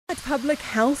Public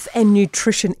health and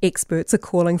nutrition experts are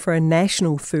calling for a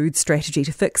national food strategy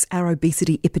to fix our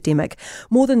obesity epidemic.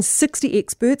 More than 60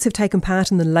 experts have taken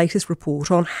part in the latest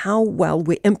report on how well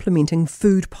we're implementing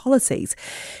food policies.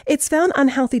 It's found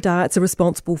unhealthy diets are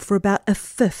responsible for about a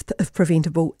fifth of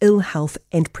preventable ill health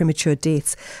and premature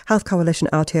deaths. Health Coalition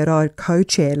Aotearoa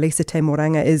Co-Chair Te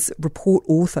Morenga is report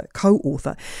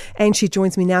co-author, and she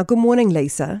joins me now. Good morning,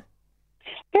 Lisa.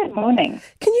 Good morning.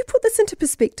 Can you put this into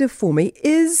perspective for me?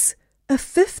 Is a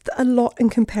fifth a lot in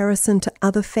comparison to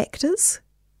other factors?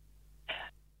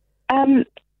 When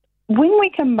we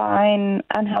combine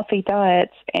unhealthy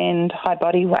diets and high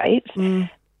body weight,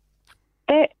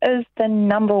 that is the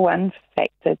number one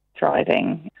factor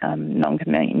driving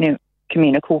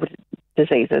non-communicable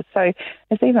diseases. So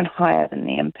it's even higher than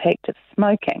the impact of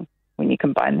smoking when you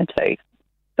combine the two.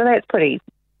 So that's pretty...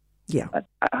 Yeah.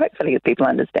 Hopefully people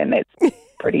understand that's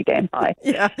pretty damn high.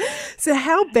 Yeah. So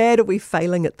how bad are we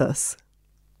failing at this?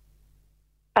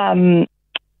 We're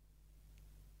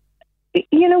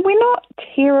not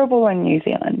terrible in New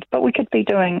Zealand, but we could be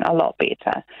doing a lot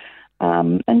better.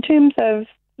 In terms of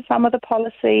some of the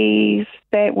policies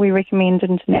that we recommend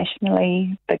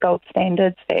internationally, the gold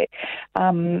standards that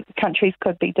countries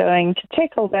could be doing to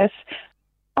tackle this,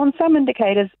 on some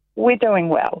indicators, we're doing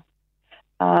well.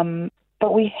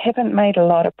 But we haven't made a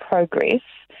lot of progress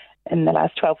in the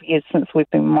last 12 years since we've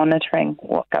been monitoring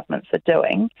what governments are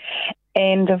doing.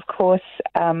 And, of course,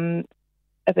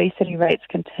 obesity rates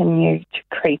continue to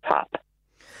creep up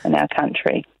in our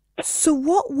country. So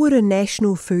what would a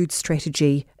national food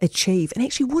strategy achieve? And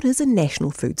actually, what is a national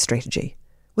food strategy?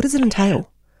 What does it entail?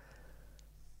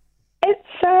 It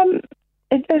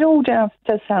all does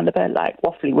sound a bit like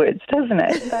waffly words, doesn't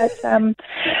it? But...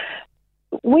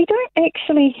 we don't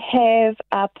actually have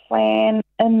a plan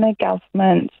in the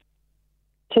government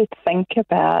to think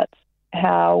about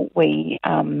how we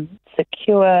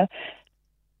secure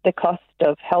the cost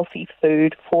of healthy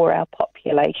food for our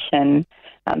population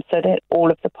so that all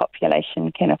of the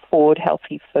population can afford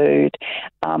healthy food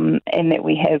and that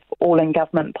we have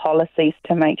all-in-government policies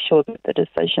to make sure that the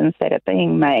decisions that are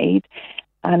being made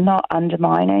are not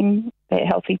undermining that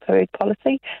healthy food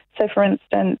policy. So, for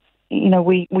instance,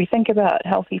 we think about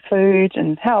healthy food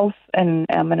and health in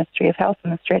our Ministry of Health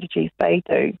and the strategies they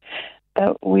do,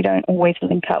 but we don't always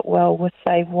link up well with,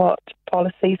 say, what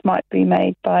policies might be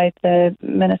made by the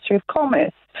Ministry of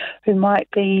Commerce, who might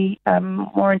be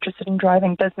more interested in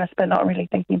driving business but not really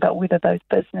thinking about whether those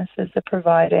businesses are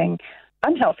providing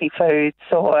unhealthy foods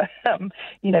or,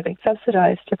 being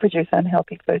subsidised to produce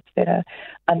unhealthy foods that are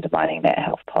undermining that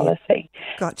health policy.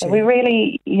 Gotcha. So we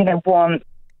really,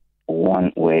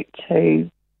 want work to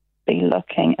be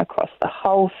looking across the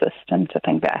whole system to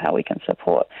think about how we can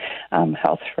support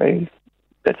health through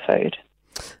good food.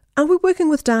 Are we working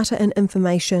with data and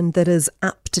information that is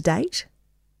up to date?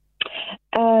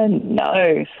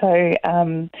 No. So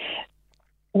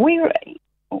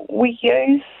we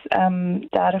use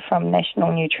data from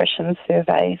national nutrition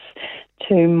surveys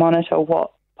to monitor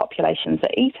what populations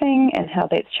are eating and how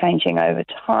that's changing over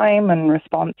time in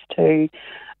response to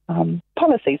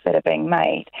policies that are being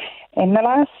made. And the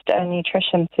last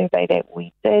nutrition survey that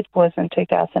we did was in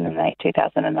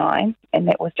 2008-2009, and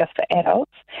that was just for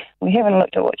adults. We haven't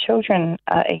looked at what children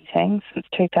are eating since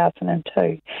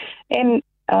 2002. And,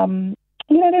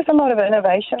 there's a lot of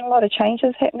innovation, a lot of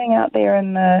changes happening out there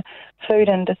in the food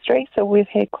industry. So we've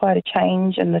had quite a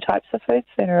change in the types of foods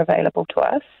that are available to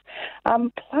us.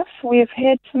 Plus, we've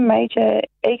had some major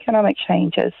economic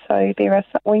changes. So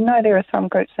we know there are some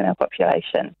groups in our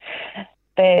population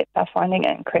that are finding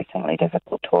it increasingly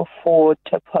difficult to afford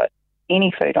to put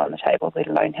any food on the table, let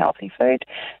alone healthy food.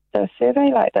 So a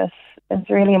survey like this is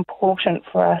really important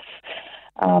for us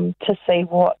to see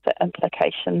what the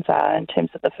implications are in terms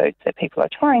of the foods that people are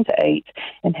trying to eat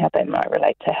and how they might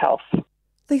relate to health.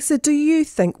 Lisa, do you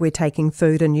think we're taking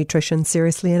food and nutrition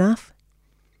seriously enough?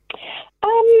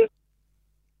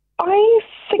 I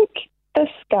think this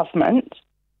government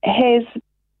has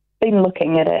been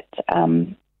looking at it,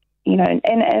 and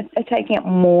taking it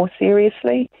more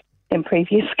seriously than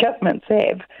previous governments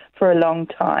have for a long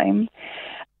time.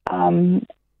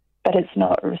 But it's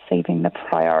not receiving the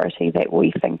priority that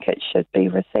we think it should be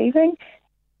receiving.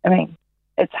 I mean,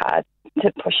 it's hard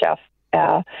to push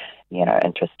our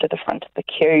interest to the front of the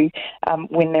queue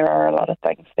when there are a lot of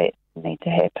things that need to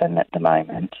happen at the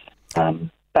moment.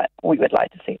 But we would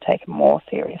like to see it taken more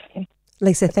seriously.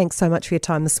 Lisa, thanks so much for your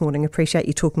time this morning. Appreciate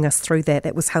you talking us through that.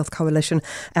 That was Health Coalition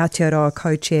Aotearoa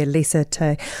Co-Chair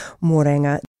Te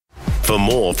Morenga. For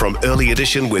more from Early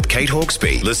Edition with Kate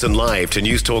Hawkesby, listen live to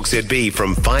News Talk ZB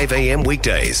from 5 a.m.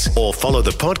 weekdays or follow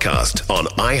the podcast on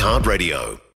iHeartRadio.